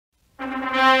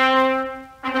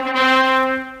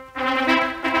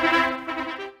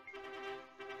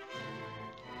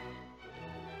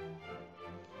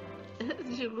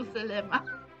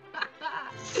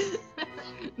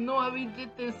did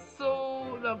this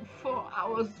so long, 4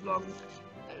 hours long.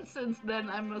 Since then,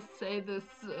 I must say this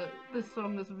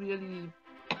song is really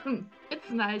it's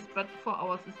nice, but 4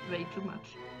 hours is way too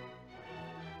much.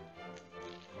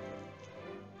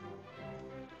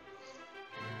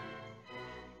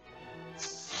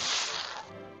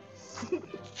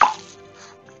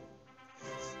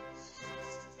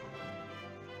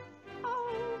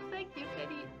 Oh, thank you,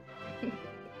 Teddy.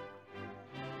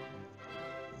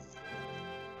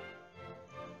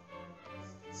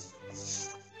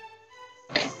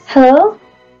 Hello?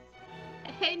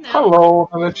 Hey, now. Hello,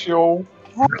 Alicio.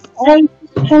 I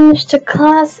finished the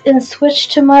class and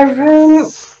switched to my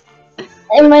room.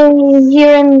 Am I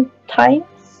here in time?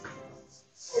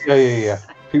 Yeah.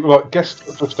 People are guests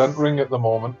are just entering at the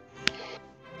moment.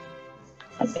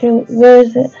 Okay, where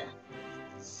is it?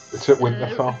 It's at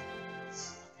Winterfell.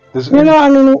 No, I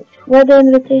mean, where the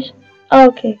invitation? Oh,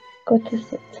 okay, go to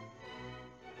sit.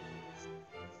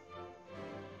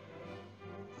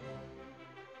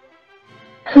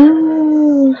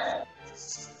 Oh.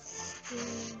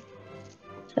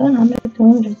 700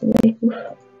 kilometers away. Oof.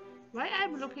 Why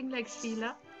I'm looking like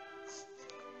Sheila?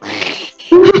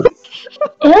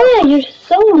 Yeah, you're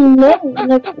so low.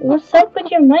 Like, what's up with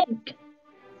your mic?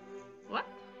 What?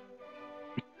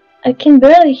 I can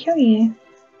barely hear you.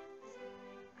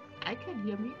 I can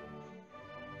hear me.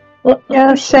 What?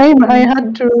 Yeah, same. I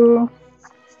had to.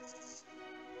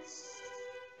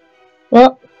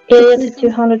 Well, Elia to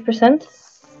 200%.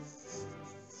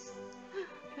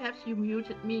 Perhaps you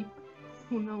muted me.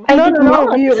 Who knows? I did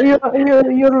not.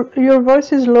 Your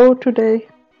voice is low today.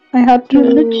 I had to.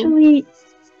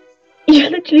 You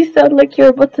literally sound like you're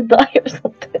about to die or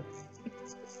something.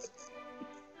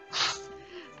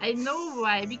 I know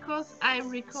why, because I'm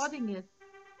recording it.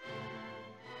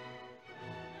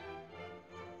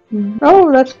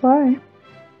 Oh, that's why.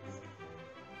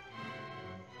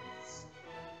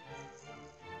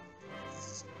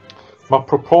 My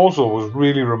proposal was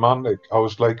really romantic. I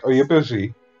was like, "Are you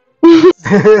busy?"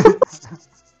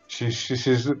 She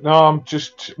says, "No, I'm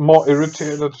just more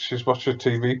irritated." She's watching a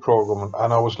TV program,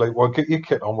 and I was like, "Well, get your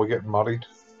kit on. We're getting married."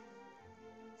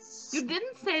 You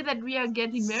didn't say that we are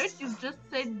getting married. You just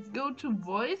said go to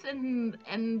voice and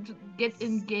get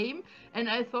in game. And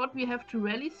I thought we have to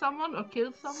rally someone or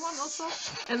kill someone or so.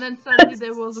 And then suddenly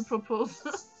there was a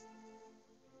proposal.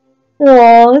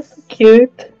 Oh, that's so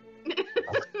cute.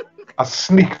 I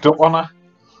sneaked up on her.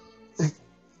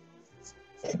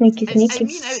 Sneaky. I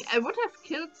mean, I would have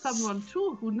killed someone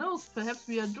too. Who knows? Perhaps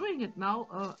we are doing it now.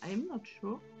 I'm not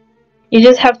sure. You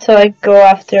just have to like go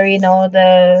after, you know,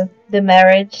 the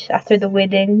marriage, after the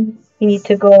wedding. You need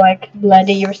to go like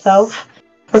bloody yourself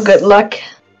for good luck.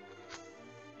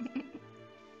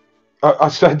 I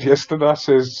said yesterday. I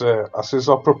says,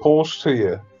 "I propose to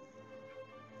you.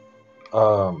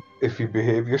 If you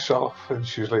behave yourself." And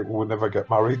she's like, "We'll never get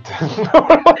married then."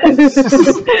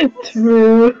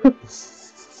 True.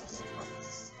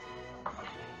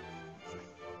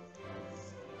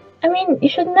 I mean, you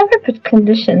should never put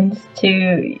conditions to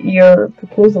your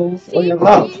proposals or your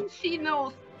love. She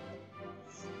knows.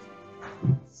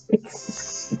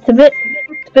 It's a bit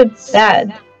bad.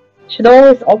 You should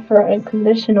always offer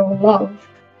unconditional love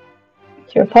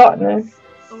to your partner.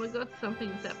 Oh my god, something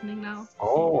is happening now.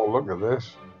 Oh, look at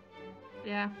this.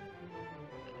 Yeah.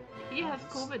 He has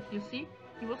COVID, you see?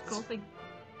 He was coughing.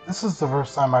 This is the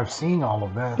first time I've seen all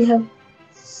of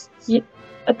this. Yeah.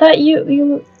 I thought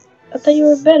you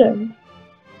were better.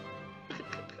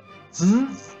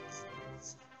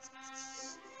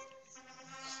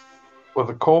 Well,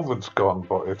 the COVID's gone,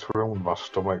 but it's ruined my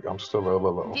stomach. I'm still ill a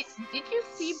little. Did you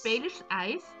see Baelish's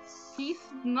eyes? He's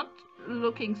not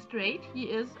looking straight. He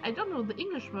is, I don't know the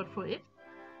English word for it.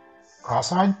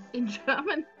 Cross-eyed? In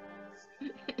German.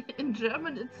 In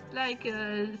German, it's like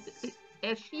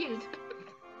a shield.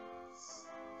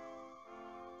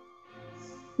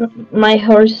 My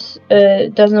horse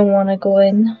doesn't want to go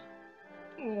in.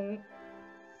 Oh.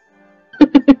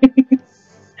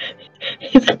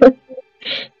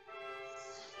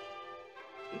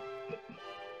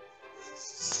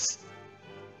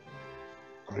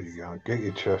 There you go. Get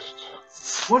your chest.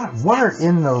 What are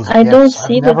in those I gifts? don't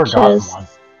see I've never the gotten chest. one.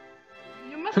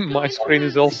 My screen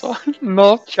is also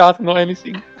no chat, no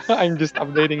anything. I'm just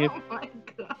updating it. Oh my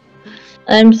god.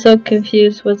 I'm so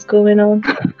confused. What's going on?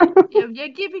 You're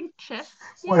giving chests.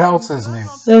 What else is new?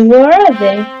 Well, where are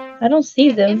they? I don't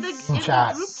see them. In the group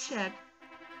chat.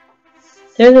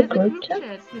 There's a group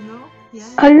chat? You know? Yeah.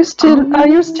 Are you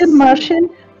still Martian?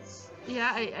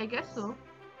 Yeah, I guess so.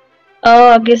 Oh,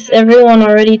 I guess everyone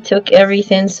already took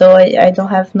everything, so I don't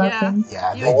have nothing.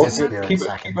 Yeah, they disappear in a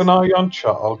second. Keep an eye on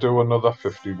chat. I'll do another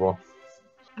 51.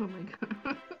 Oh my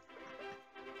god.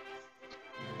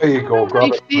 There you go,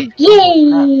 grab it. 50.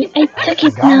 Yay! I took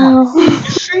it now.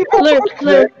 See, Slurp,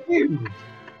 slurp,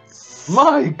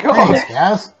 my God. Thanks,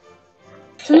 guys.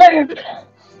 slurp.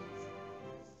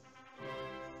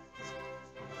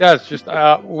 Yes, just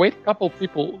wait a couple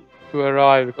people to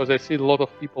arrive because I see a lot of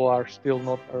people are still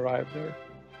not arrived there.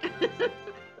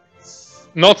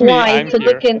 Not me, Why? I'm So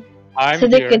here. they can, I'm so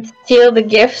they here. can steal the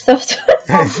gifts of.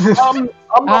 I'm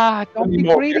not Don't be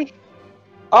anymore. greedy.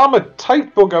 I'm a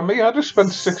tight bugger, me. I just spent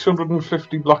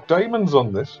 650 black diamonds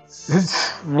on this.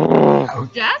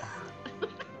 Just?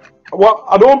 Well,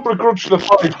 I don't begrudge the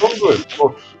 500,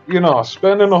 but, you know,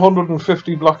 spending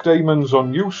 150 black diamonds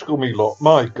on you, scummy lot,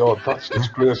 my God, that's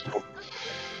disgraceful.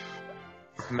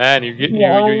 Man, you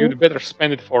Wow. you'd better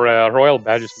spend it for royal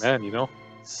badges, man. You know.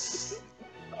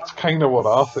 That's kind of what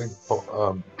I think, but,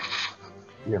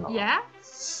 you know. Yeah?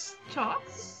 Talk?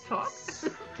 Talk?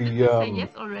 The, Say yes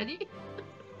already?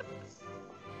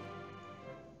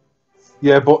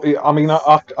 yeah, but I mean,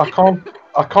 I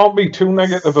can't be too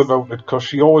negative about it because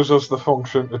she always has the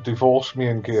function to divorce me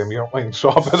in game. You know what I mean?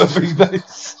 So I better be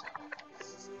nice.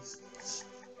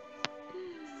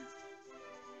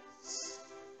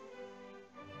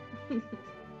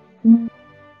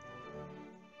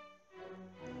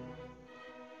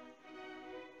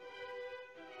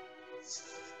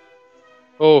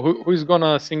 Oh, who's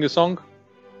gonna sing a song?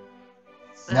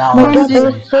 Now, Oh my let's god,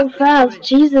 that was so fast.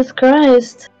 Jesus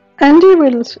Christ. Andy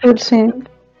will sing.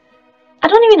 I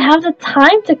don't even have the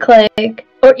time to click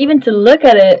or even to look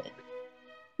at it.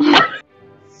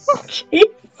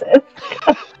 Jesus.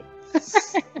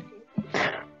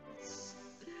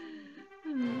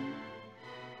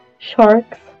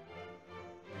 Sharks.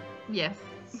 Yes.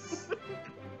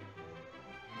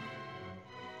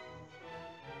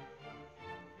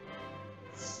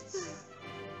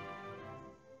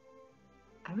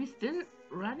 Are we still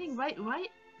running? Why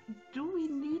do we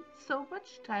need so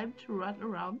much time to run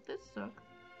around this circle?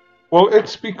 Well,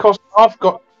 it's because I've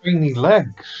got tiny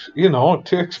legs. You know, it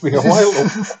takes me a while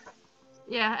to...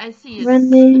 Yeah, I see it.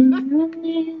 Running,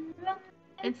 running,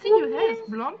 And see, your hair is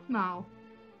blonde now.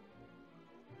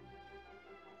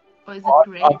 Or is it I-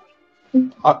 grey?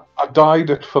 I dyed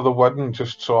it for the wedding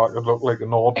just so I could look like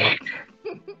an ordinary.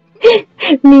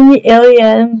 Mini Elia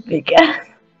and Big Ass.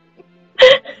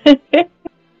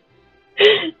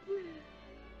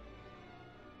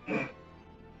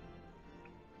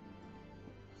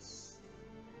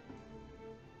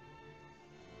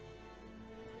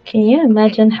 Can you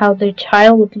imagine how their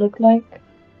child would look like?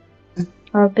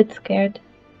 I'm a bit scared.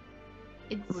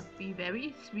 It would be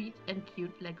very sweet and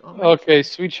cute like always. Okay,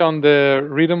 switch on the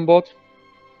rhythm bot.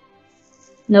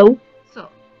 No. So,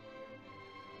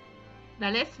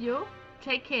 Nalesio,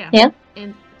 take care. Yeah.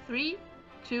 In 3,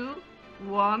 2,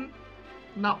 1,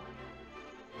 now.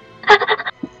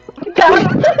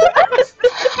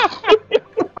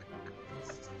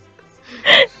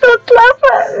 Don't laugh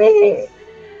at me.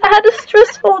 I had a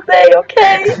stressful day,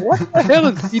 okay? What the hell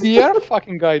is DDR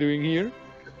fucking guy doing here?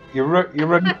 You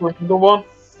ready for another one?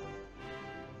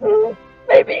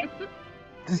 Maybe.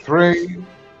 3,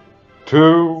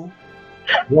 2,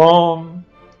 1,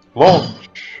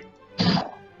 launch.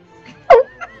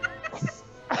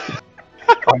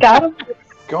 Got him.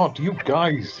 God, you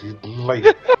guys, you like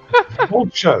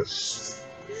vultures.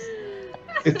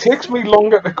 It takes me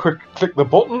longer to click the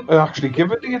button to actually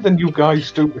give it to you than you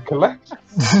guys do to collect.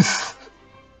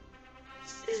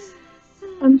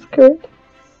 I'm scared.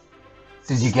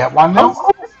 Did you get one now?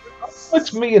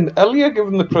 It's me and Elia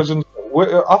giving the presents.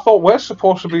 I thought we're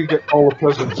supposed to be getting all the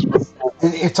presents.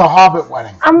 It's a Hobbit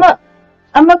wedding.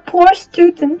 I'm a poor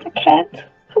student. I can't.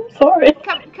 I'm sorry.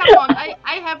 Come on,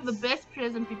 I have the best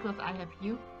present because I have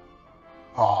you.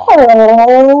 Oh,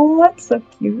 Oh, that's so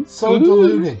cute. so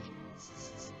deluded.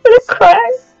 I'm gonna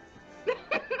cry.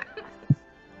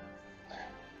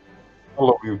 I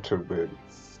love you too, baby.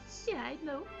 Yeah, I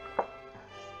know.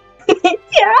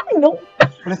 Yeah, I know.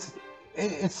 But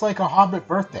it's like a Hobbit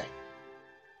birthday.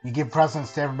 You give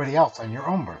presents to everybody else on your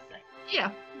own birthday.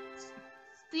 Yeah.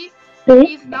 See, See?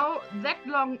 he's now that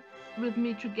long with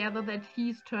me together that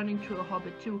he's turning to a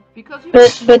hobbit too. Because you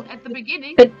But- know, but- at the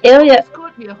beginning, But he Elia, always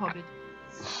called me a hobbit.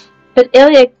 but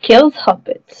Elia kills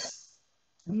hobbits.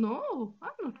 No, I'm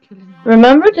not killing him.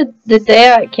 Remember the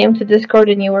day I came to Discord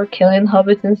and you were killing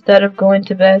hobbits instead of going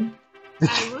to bed?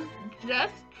 I was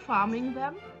just farming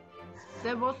them.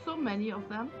 There were so many of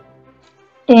them.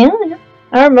 Yeah.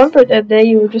 I remember that day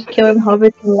you were just killing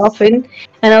hobbits and laughing,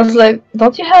 and I was like,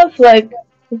 "Don't you have like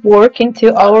work in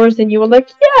 2 hours?" And you were like,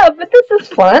 "Yeah, but this is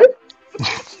fun."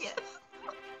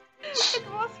 Yes. It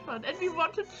was fun. And we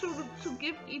wanted to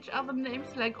give each other names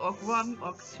like Orc 1,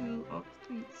 Orc 2, Orc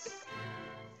 3.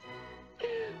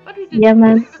 But we didn't. Yeah,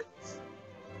 man.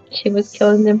 She was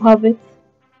killing them hobbits.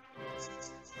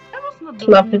 I was not the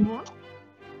Loving. only one.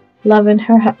 Loving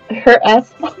her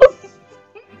ass off.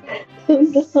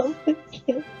 The hobbit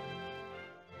kill.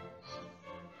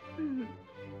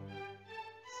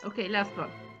 Okay, last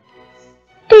one.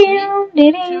 Down,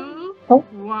 2, Oh.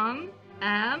 1,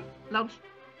 and launch.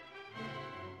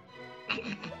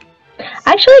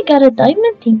 I actually got a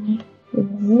diamond thingy.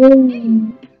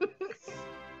 Ooh.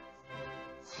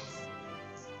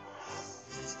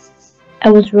 I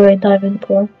was really diamond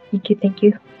poor. Thank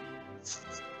you.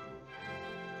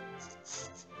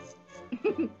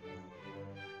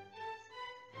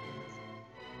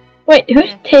 Wait, who's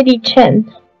Yeah. Teddy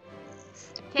Chen?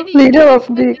 Leader of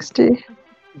DXT.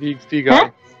 DXT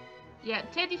guy. Yeah,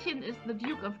 Teddy Shin is the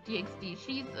Duke of DXD.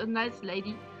 She's a nice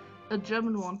lady, a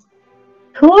German one.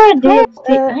 Who are they?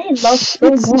 I love so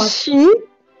It's much. she?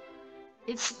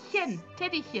 It's Hien,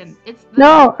 Teddy Hien. It's the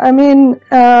No, I mean,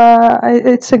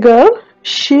 it's a girl.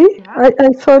 She? Yeah. I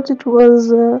thought it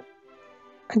was a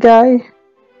guy.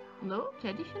 No,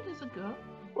 Teddy Shin is a girl.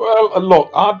 Well, look,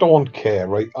 I don't care,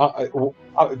 right?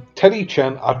 Teddy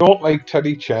Chen, I don't like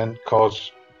Teddy Chen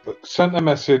because sent a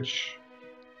message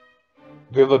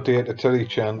the other day to Teddy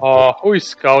Chen. Oh, who is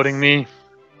scouting me?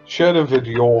 Shared a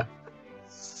video,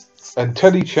 and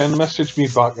Teddy Chen messaged me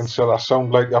back and said I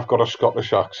sound like I've got a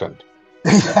Scottish accent.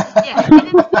 Yeah, and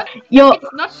it's not Yo,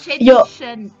 it's not Teddy yo.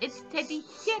 Shin, it's Teddy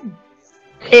Hien.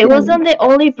 it wasn't the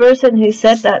only person who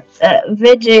said that.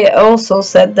 Vijay also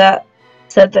said that.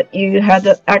 Said that you had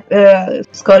a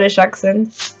Scottish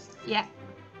accent. Yeah.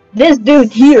 This dude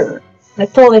here, I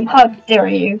told him, how dare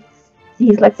you?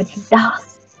 He's like, but he does.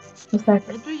 I was like,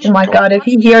 Do you oh my know god, if what?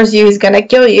 he hears you, he's gonna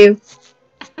kill you.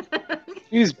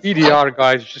 These BDR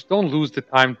guys just don't lose the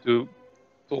time to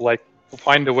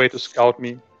find a way to scout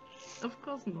me. Of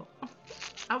course not.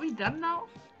 Are we done now?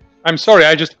 I'm sorry,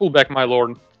 I just pulled back my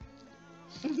lord.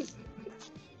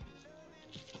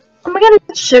 Oh my god,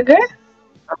 it's sugar?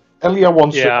 Elia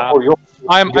wants to Yeah. hurry up.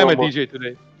 I'm a DJ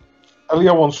today.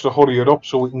 Elia wants to hurry it up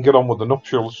so we can get on with the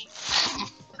nuptials.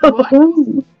 What?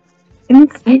 Ooh.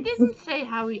 I didn't say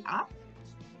hurry up.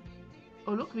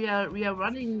 Oh look, we are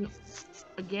running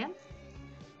again.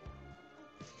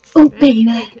 Oh, Very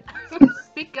baby. quick.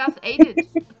 Big Gus ate it.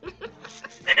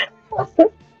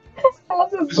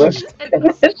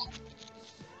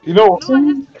 You know, No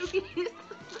one has cookies.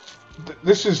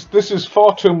 this is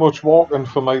far too much walking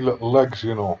for my little legs.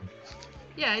 You know.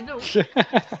 Yeah, I know.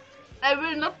 I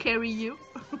will not carry you.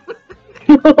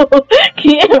 Can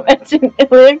you imagine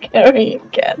Elia carrying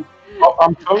again?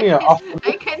 I'm telling you,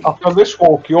 I can. after this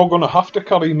walk, you're going to have to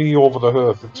carry me over the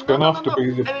earth. It's going to have to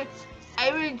be.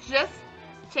 I will just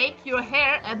take your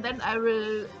hair and then I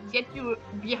will get you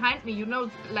behind me. You know,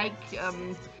 like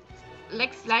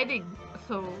leg sliding.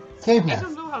 So I Caveman.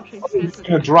 don't know how to You're express going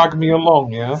to it. drag me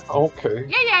along, yeah? Okay.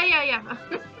 Yeah.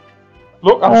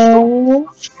 Look, I'm Oh,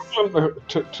 struggling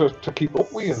to keep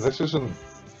up with you. This isn't.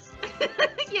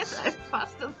 Yes, I'm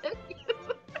faster than you.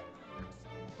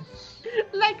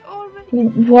 Like already.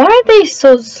 why are they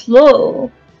so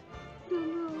slow?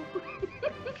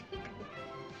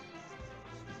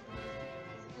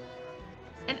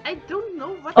 And I don't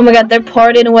know what. Oh my god, they're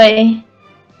parting away.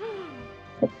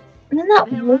 They're not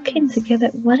They're working running. together.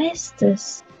 What is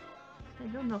this? I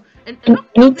don't know. And I look,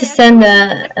 need to they're send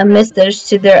totally a different. message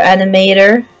to their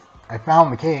animator. I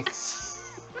found the cake.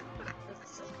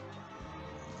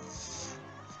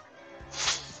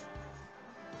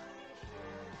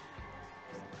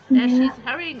 Yeah, Yeah. she's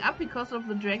hurrying up because of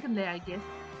the dragon there, I guess.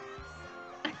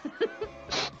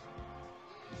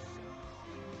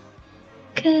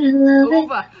 Gotta love it.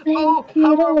 Over. Oh,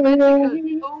 how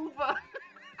romantical. Over.